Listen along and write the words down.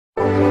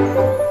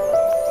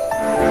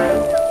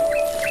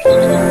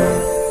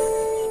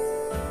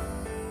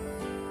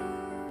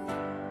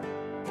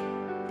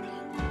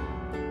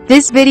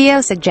This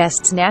video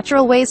suggests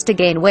natural ways to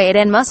gain weight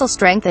and muscle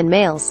strength in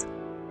males.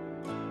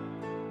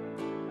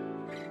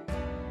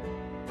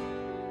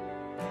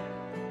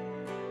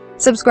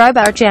 Subscribe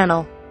our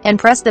channel, and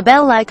press the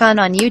bell icon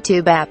on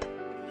YouTube app.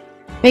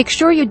 Make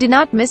sure you do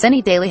not miss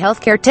any daily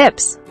healthcare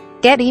tips.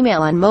 Get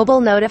email and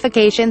mobile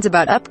notifications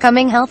about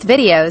upcoming health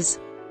videos.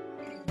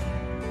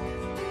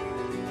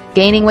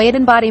 Gaining weight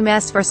and body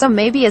mass for some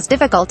may be as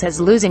difficult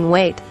as losing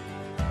weight.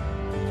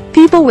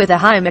 People with a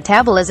high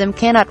metabolism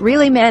cannot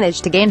really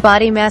manage to gain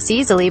body mass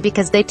easily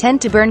because they tend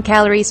to burn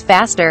calories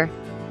faster.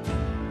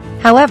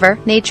 However,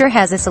 nature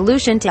has a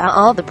solution to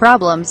all the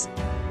problems.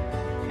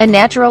 A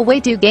natural way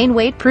to gain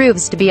weight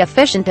proves to be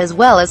efficient as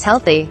well as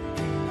healthy.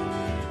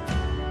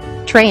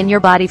 Train your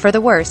body for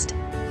the worst.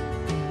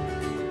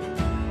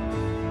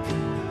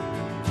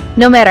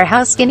 No matter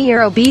how skinny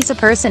or obese a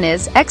person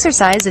is,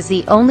 exercise is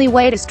the only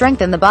way to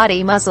strengthen the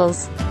body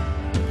muscles.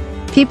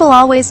 People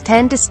always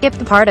tend to skip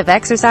the part of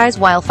exercise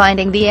while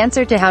finding the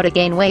answer to how to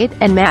gain weight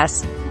and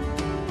mass.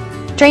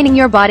 Training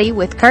your body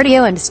with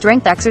cardio and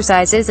strength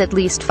exercises at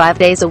least 5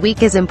 days a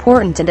week is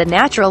important and a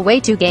natural way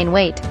to gain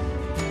weight.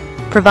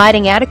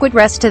 Providing adequate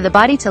rest to the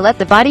body to let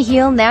the body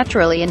heal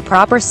naturally and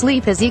proper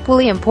sleep is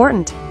equally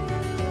important.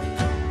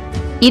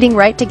 Eating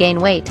right to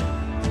gain weight.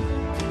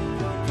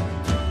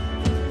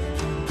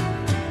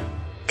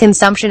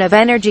 Consumption of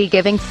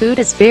energy-giving food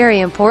is very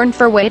important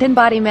for weight and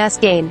body mass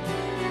gain.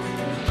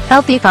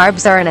 Healthy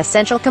carbs are an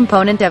essential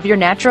component of your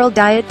natural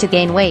diet to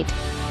gain weight.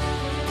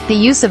 The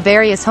use of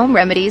various home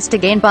remedies to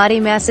gain body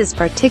mass is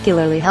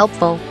particularly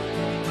helpful.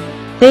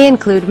 They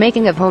include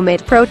making of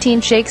homemade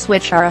protein shakes,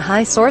 which are a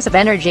high source of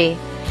energy.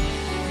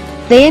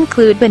 They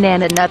include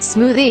banana nut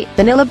smoothie,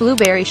 vanilla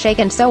blueberry shake,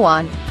 and so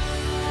on.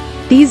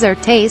 These are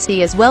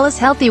tasty as well as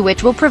healthy,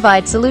 which will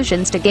provide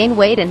solutions to gain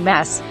weight and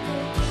mass.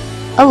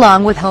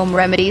 Along with home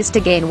remedies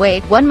to gain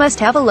weight, one must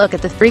have a look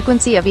at the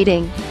frequency of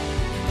eating.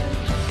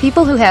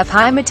 People who have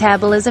high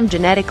metabolism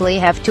genetically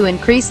have to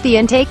increase the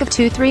intake of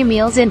 2-3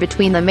 meals in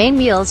between the main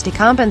meals to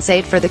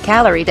compensate for the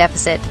calorie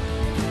deficit.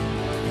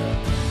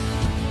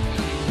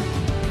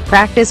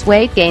 Practice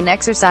weight gain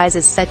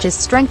exercises such as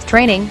strength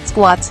training,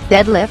 squats,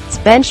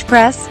 deadlifts, bench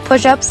press,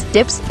 push-ups,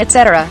 dips,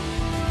 etc.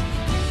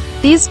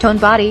 These tone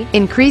body,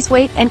 increase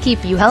weight, and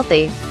keep you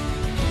healthy.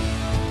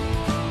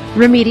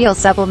 Remedial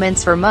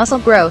supplements for muscle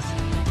growth.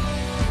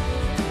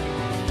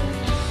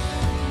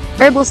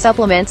 Herbal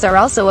supplements are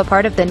also a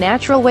part of the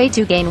natural way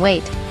to gain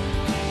weight.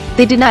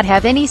 They do not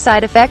have any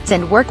side effects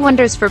and work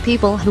wonders for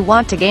people who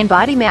want to gain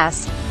body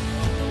mass.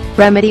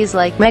 Remedies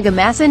like Mega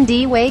Mass and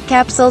D-Whey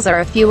capsules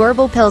are a few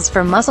herbal pills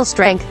for muscle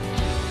strength.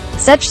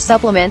 Such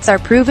supplements are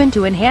proven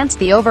to enhance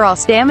the overall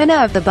stamina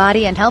of the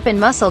body and help in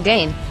muscle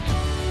gain.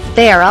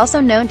 They are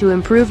also known to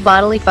improve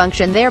bodily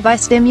function, thereby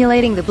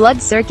stimulating the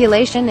blood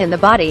circulation in the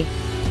body.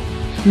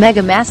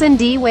 Mega Mass and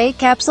D-Whey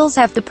capsules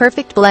have the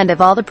perfect blend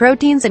of all the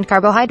proteins and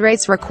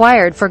carbohydrates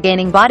required for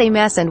gaining body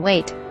mass and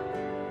weight.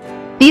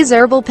 These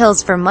herbal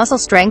pills for muscle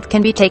strength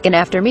can be taken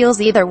after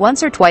meals either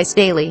once or twice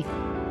daily.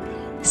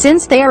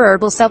 Since they are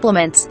herbal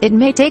supplements, it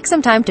may take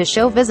some time to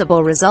show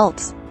visible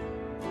results.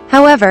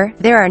 However,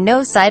 there are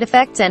no side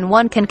effects and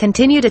one can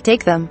continue to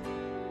take them.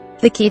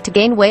 The key to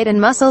gain weight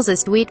and muscles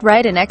is to eat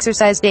right and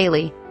exercise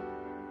daily.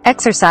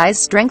 Exercise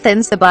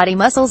strengthens the body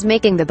muscles,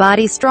 making the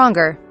body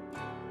stronger.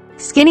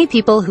 Skinny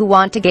people who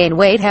want to gain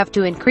weight have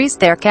to increase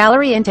their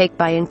calorie intake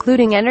by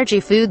including energy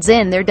foods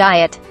in their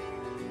diet.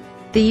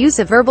 The use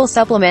of herbal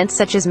supplements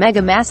such as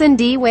Mega Mass and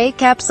D-Whey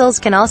capsules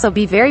can also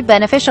be very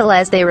beneficial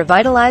as they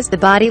revitalize the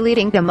body,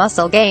 leading to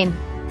muscle gain.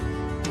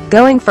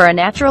 Going for a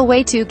natural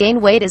way to gain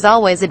weight is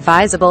always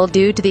advisable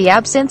due to the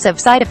absence of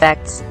side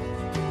effects.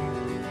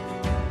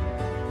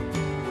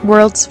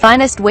 World's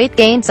finest weight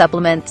gain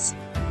supplements.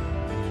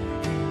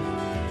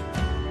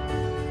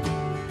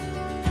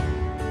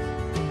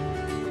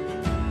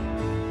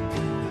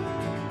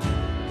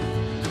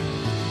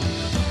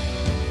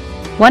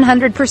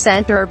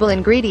 %100% herbal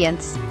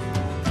ingredients.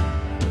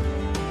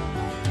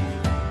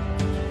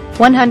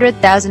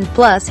 100,000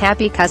 plus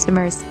happy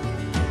customers.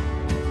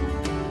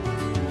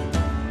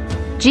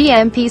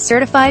 GMP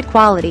certified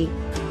quality.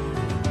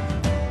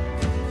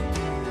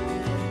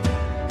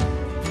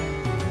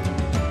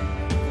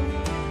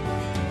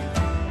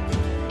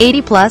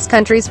 +80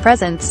 countries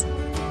presence.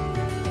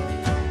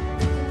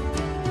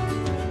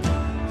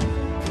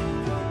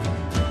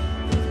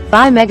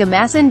 Buy Mega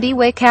Mass and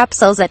D-Whey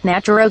capsules at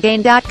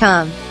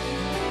naturogain.com.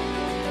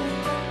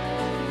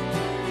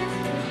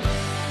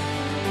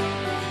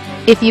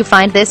 If you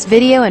find this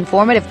video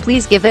informative,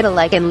 please give it a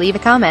like and leave a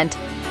comment.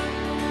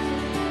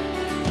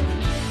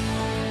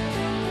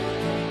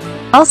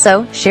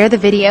 Also, share the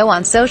video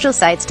on social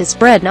sites to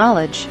spread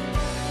knowledge.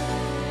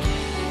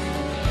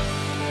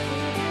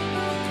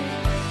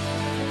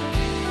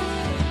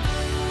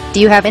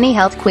 Do you have any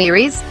health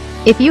queries?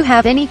 If you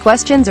have any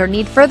questions or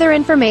need further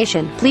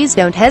information, please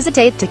don't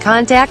hesitate to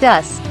contact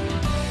us.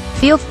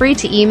 Feel free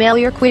to email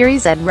your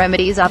queries at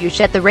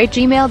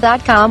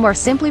remedies@gmail.com or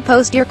simply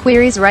post your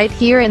queries right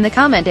here in the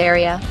comment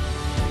area.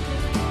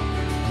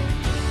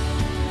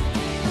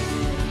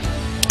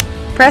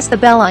 press the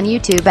bell on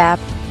YouTube app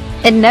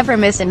and never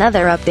miss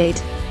another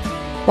update.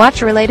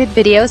 Watch related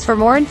videos for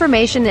more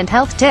information and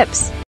health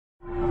tips.